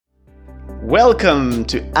Welcome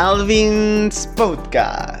to Alvin's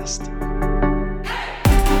podcast.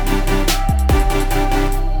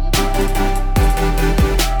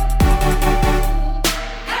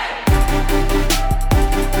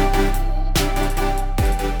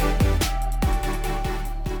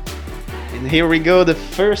 And here we go, the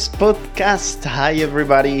first podcast. Hi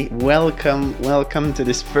everybody, welcome to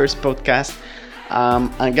this first podcast.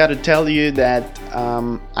 I gotta tell you that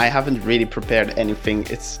I haven't really prepared anything.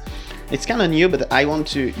 It's kind of new, but I want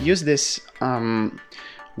to use this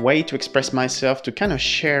way to express myself, to kind of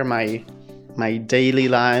share my daily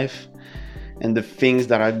life and the things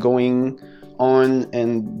that are going on,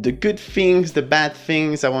 and the good things, the bad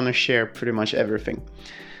things. I want to share pretty much everything.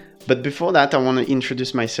 But before that, I want to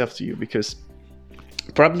introduce myself to you, because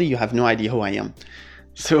probably you have no idea who I am.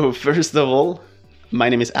 So first of all, my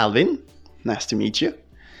name is Alvin. Nice to meet you.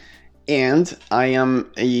 And I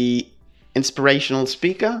am a inspirational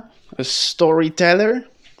speaker, a storyteller,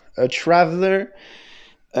 a traveler,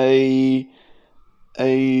 a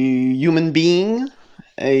human being,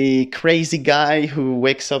 a crazy guy who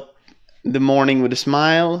wakes up in the morning with a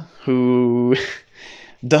smile, who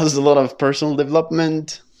does a lot of personal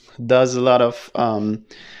development, does a lot of... I'm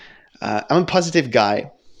a positive guy,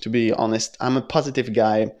 to be honest. I'm a positive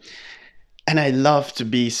guy. And I love to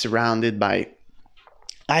be surrounded by...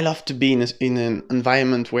 I love to be in an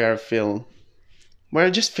environment where I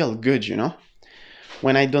just feel good, you know?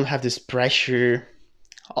 When I don't have this pressure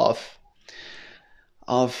of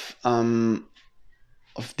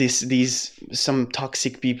these some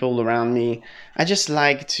toxic people around me. I just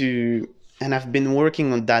like to, and I've been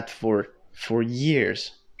working on that for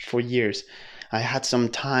years. I had some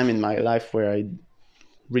time in my life where I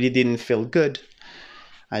really didn't feel good.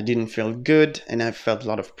 And I felt a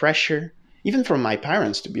lot of pressure, even from my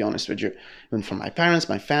parents, to be honest with you. Even from my parents,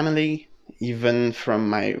 my family, even from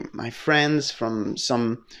my friends, from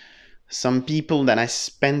some people that I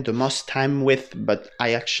spent the most time with, but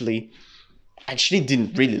I actually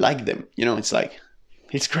didn't really like them. You know,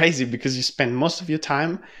 it's crazy, because you spend most of your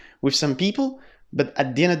time with some people, but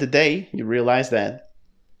at the end of the day, you realize that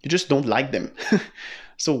you just don't like them.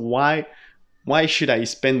 So why should I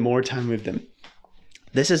spend more time with them?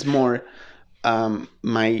 This is more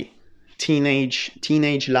my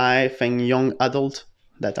teenage life and young adult,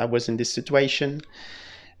 that I was in this situation.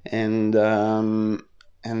 And then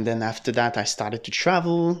after that, I started to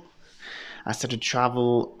travel. To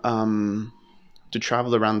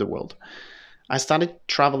travel around the world. I started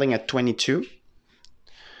traveling at 22.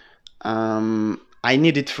 I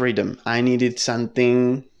needed freedom. I needed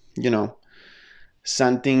something,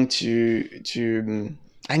 something to.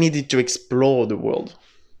 I needed to explore the world.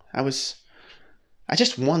 I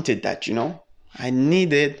just wanted that, I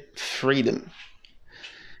needed freedom.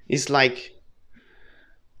 It's like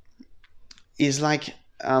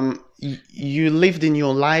you lived in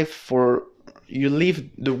your life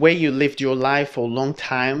the way you lived your life for a long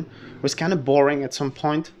time was kind of boring at some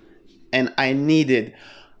point, and I needed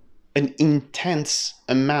an intense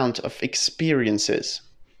amount of experiences.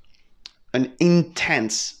 And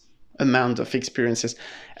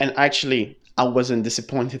actually, I wasn't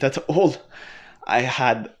disappointed at all. I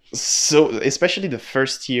had especially the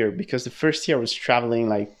first year, because the first year I was traveling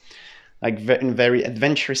like in a very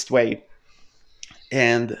adventurous way,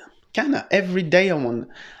 and kind of every day I want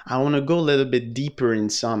to go a little bit deeper in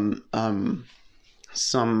some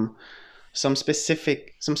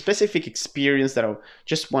specific experience that I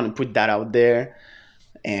just want to put that out there,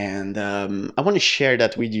 and I want to share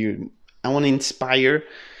that with you. I want to inspire,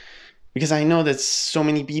 because I know that so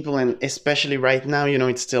many people, and especially right now,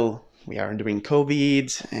 it's still, we are during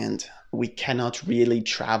COVID and we cannot really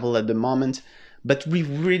travel at the moment, but we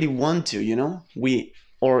really want to,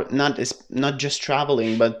 not just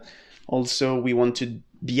traveling, but also we want to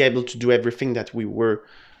be able to do everything that we were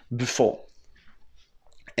before.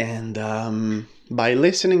 And by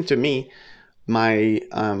listening to me, my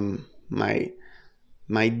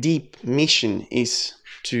deep mission is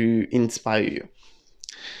to inspire you.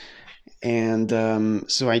 And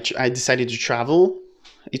so I decided to travel.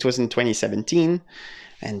 It was in 2017,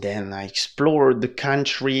 and then I explored the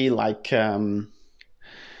country like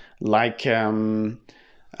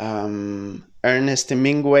Ernest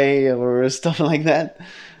Hemingway or stuff like that,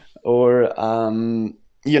 or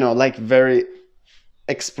like very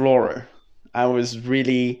explorer. I was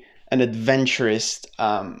really an adventurous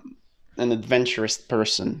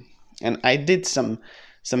person, and I did some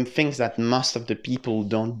things that most of the people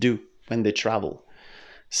don't do when they travel,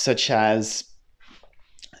 such as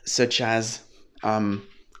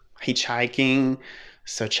hitchhiking,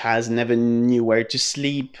 such as never knew where to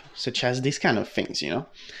sleep, such as these kind of things,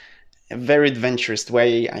 a very adventurous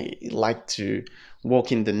way. I like to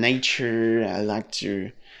walk in the nature.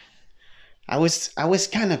 I was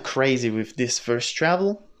kind of crazy with this first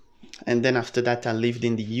travel, and then after that I lived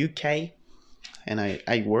in the UK, and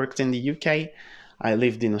I worked in the UK. I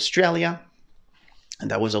lived in Australia,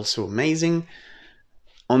 and that was also amazing.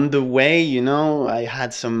 On the way, I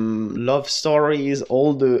had some love stories,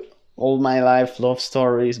 all my life love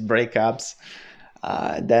stories, breakups.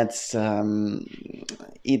 That's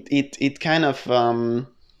it kind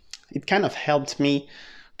of helped me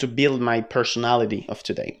to build my personality of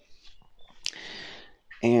today.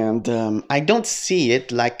 And I don't see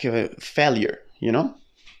it like a failure,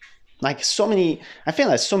 like I feel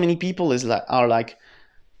like so many people are like,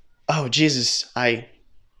 oh Jesus, I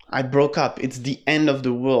broke up, it's the end of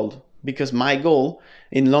the world, because my goal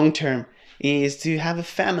in long term is to have a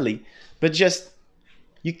family. But just,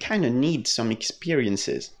 you kind of need some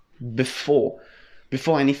experiences before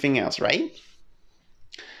anything else, right?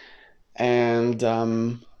 And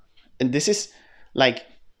this is like,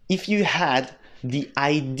 if you had the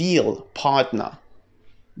ideal partner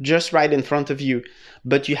just right in front of you,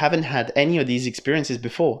 but you haven't had any of these experiences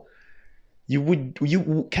before,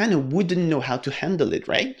 you kind of wouldn't know how to handle it,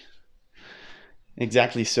 right?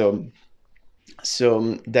 Exactly. So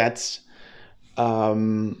that's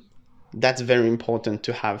very important,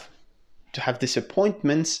 to have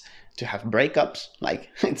disappointments, to have breakups. Like,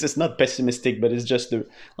 it's just not pessimistic, but it's just the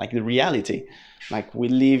reality. Like, we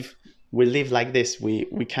live like this.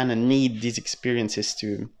 We kind of need these experiences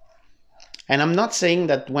to. And I'm not saying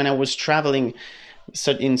that when I was traveling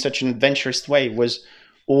in such an adventurous way was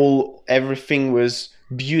everything was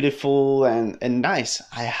beautiful and nice.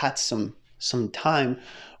 I had some time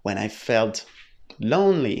when I felt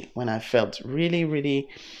lonely, when I felt really, really,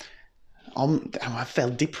 I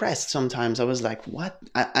felt depressed sometimes. I was like, what?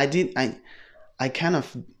 I kind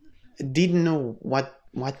of didn't know what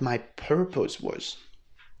my purpose was.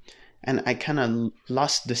 And I kind of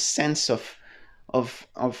lost the sense of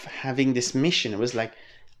having this mission. It was like,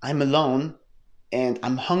 I'm alone and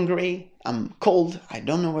I'm hungry, I'm cold, I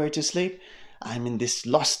don't know where to sleep. I'm in this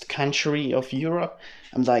lost country of Europe.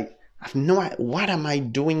 I'm like, I've no idea, what am I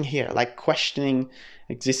doing here? Like, questioning,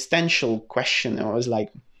 existential question. I was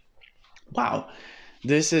like, wow,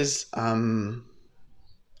 this is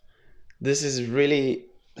really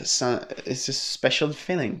it's a special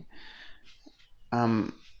feeling.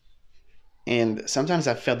 And sometimes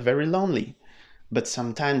I felt very lonely, but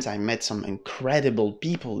sometimes I met some incredible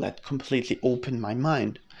people that completely opened my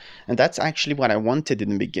mind. And that's actually what I wanted in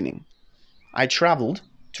the beginning. I traveled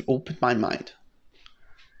to open my mind.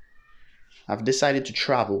 I've decided to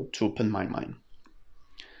travel to open my mind.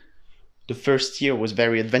 The first year was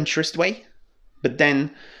very adventurous way, but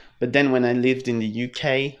then when I lived in the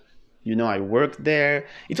UK, I worked there.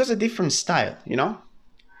 It was a different style.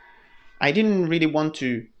 I didn't really want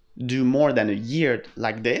to do more than a year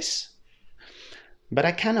like this, but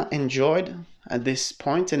I kind of enjoyed at this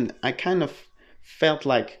point, and I kind of felt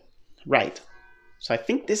like, right, so I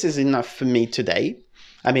think this is enough for me today.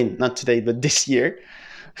 I mean, not today, but this year.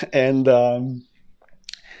 And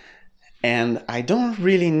I don't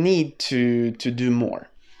really need to do more.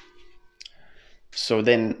 So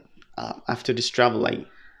then, after this travel, I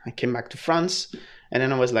came back to France, and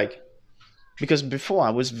then I was like, because before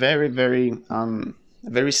I was very, very,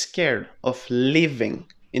 very scared of living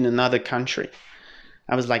in another country.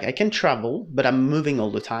 I was like, I can travel, but I'm moving all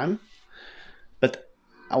the time. But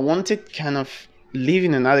I wanted kind of live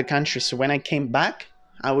in another country. So when I came back,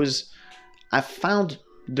 I found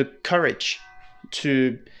the courage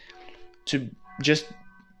to just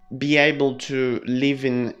be able to live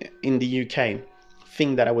in the UK,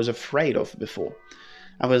 thing that I was afraid of before.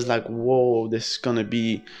 I was like, whoa, this is gonna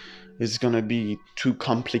be too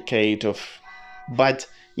complicated. But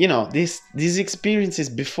these experiences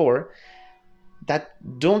before that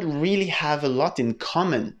don't really have a lot in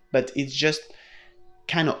common, but it just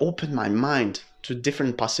kind of opened my mind to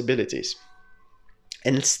different possibilities.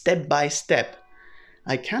 And step by step,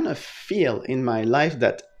 I kind of feel in my life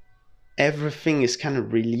that everything is kind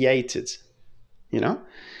of related,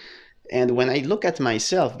 And when I look at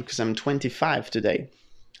myself, because I'm 25 today,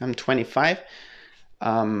 I'm 25,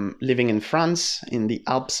 living in France, in the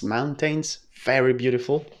Alps mountains, very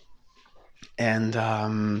beautiful. And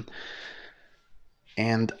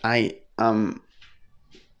I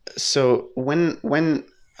so when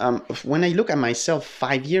I look at myself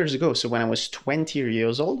 5 years ago, so when I was 20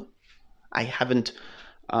 years old, I haven't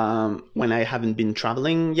when I haven't been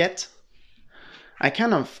traveling yet, I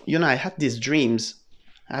kind of I had these dreams.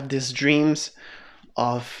 I have these dreams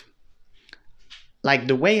of like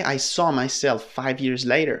the way I saw myself 5 years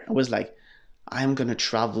later, I was like, I'm gonna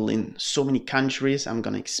travel in so many countries. I'm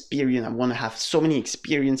gonna experience. I want to have so many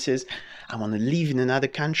experiences. I want to live in another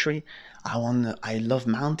country. I love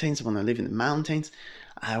mountains. I want to live in the mountains.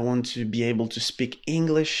 I want to be able to speak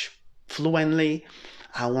English fluently.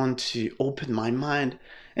 I want to open my mind.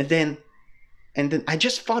 And then I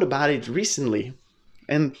just thought about it recently,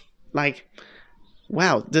 and like,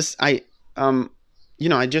 wow, I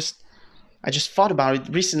just thought about it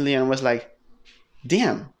recently and was like,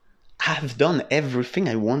 damn, I've done everything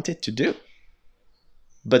I wanted to do.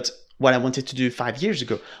 But what I wanted to do 5 years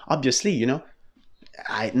ago, obviously,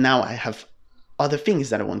 I have other things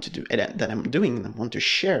that I want to do and that I'm doing, and I want to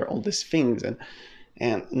share all these things, and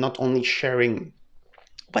not only sharing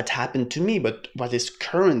what happened to me, but what is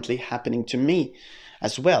currently happening to me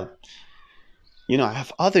as well. I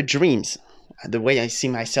have other dreams. The way I see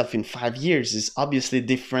myself in 5 years is obviously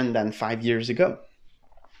different than 5 years ago.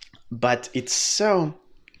 But it's so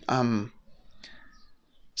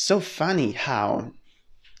funny how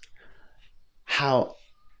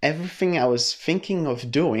everything I was thinking of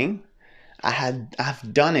doing,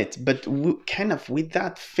 I've done it, but kind of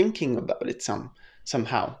without thinking about it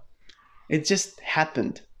somehow. It just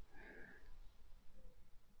happened.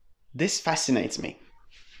 This fascinates me.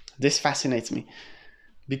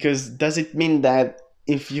 Because does it mean that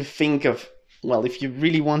if you think of, if you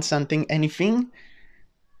really want something, anything,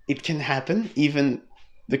 it can happen, even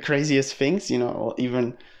the craziest things, or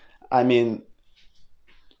even,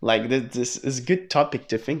 like this is a good topic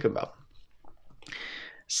to think about.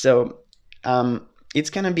 So it's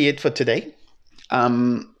gonna be it for today.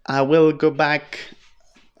 I will go back.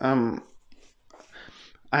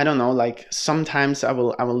 I don't know, like sometimes I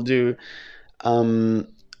will do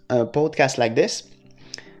a podcast like this,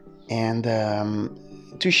 and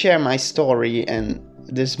to share my story, and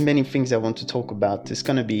there's many things I want to talk about. It's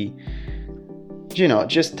gonna be,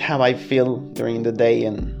 just how I feel during the day,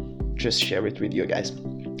 and just share it with you guys.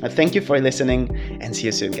 Thank you for listening, and see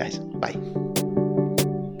you soon, guys. Bye.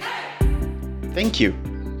 Thank you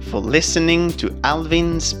for listening to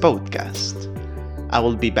Alvin's podcast. I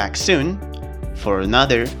will be back soon for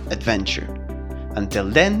another adventure. Until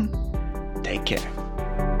then, take care.